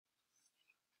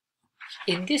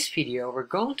In this video, we're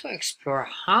going to explore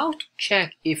how to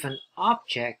check if an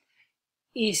object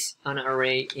is an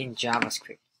array in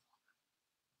JavaScript.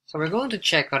 So we're going to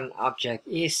check what an object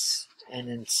is and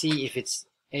then see if it's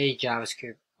a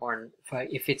JavaScript or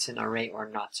if it's an array or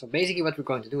not. So basically what we're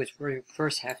going to do is we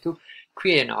first have to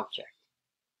create an object.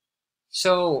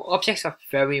 So objects are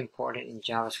very important in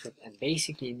JavaScript, and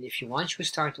basically if you want to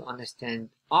start to understand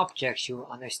objects, you will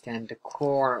understand the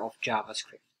core of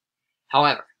JavaScript.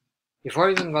 However, before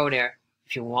we even go there,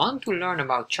 if you want to learn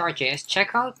about Chart.JS,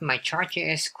 check out my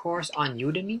Chart.JS course on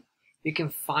Udemy. You can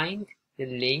find the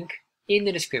link in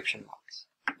the description box.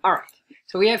 Alright,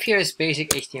 so we have here this basic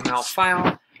HTML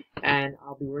file, and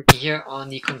I'll be working here on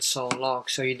the console log,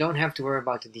 so you don't have to worry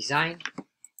about the design.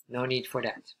 No need for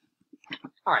that.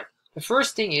 Alright, the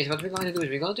first thing is what we're going to do is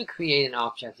we're going to create an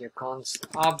object here, const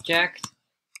object,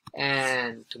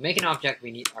 and to make an object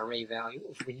we need array value.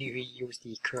 We use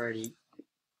the curly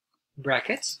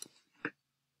brackets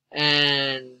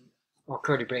or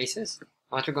curly braces.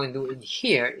 What we're going to do in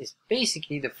here is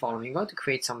basically the following. We're going to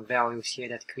create some values here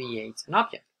that creates an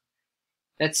object.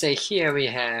 Let's say here we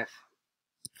have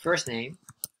first name,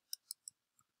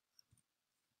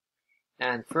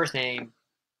 and first name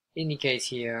indicates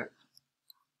here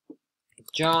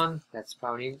John. That's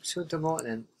probably suitable. And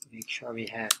then make sure we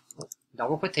have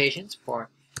double quotations for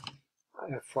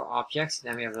objects.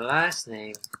 Then we have the last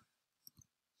name,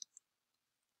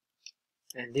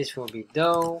 and this will be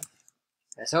Doe,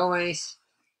 as always.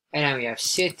 And then we have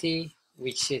city.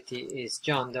 Which city is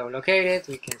John Doe located?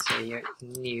 We can say here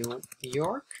New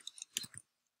York.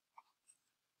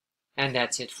 And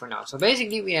that's it for now. So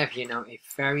basically we have here now a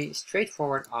very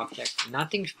straightforward object.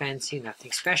 Nothing fancy,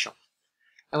 nothing special.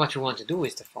 And what we want to do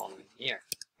is the following here.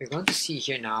 We're going to see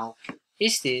here now,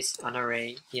 is this an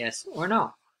array, yes or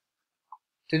no?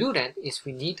 To do that is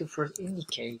we need to first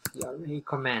indicate the array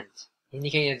command.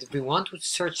 Indicate that we want to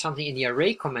search something in the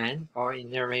array command or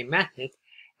in the array method.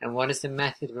 And what is the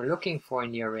method we're looking for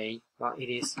in the array? Well,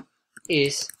 it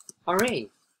is array.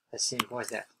 As simple as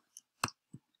that.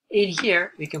 In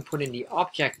here, we can put in the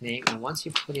object name, and once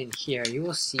you put in here, you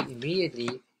will see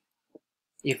immediately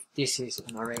if this is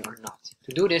an array or not.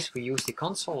 To do this, we use the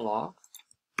console log.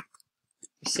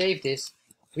 Save this,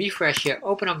 refresh here,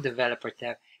 open up developer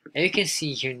tab, and you can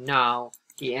see here now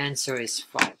the answer is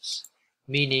false,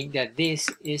 meaning that this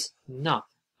is not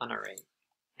an array.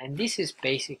 And this is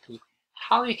basically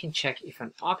how you can check if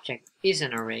an object is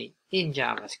an array in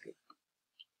JavaScript.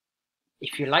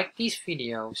 If you like these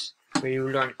videos where you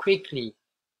learn quickly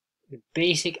the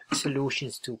basic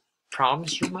solutions to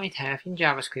problems you might have in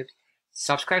JavaScript,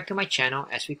 subscribe to my channel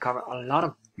as we cover a lot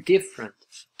of different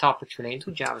topics related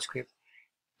to JavaScript.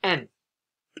 And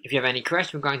if you have any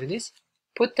questions regarding to this,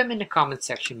 put them in the comment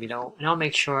section below and I'll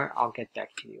make sure I'll get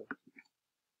back to you.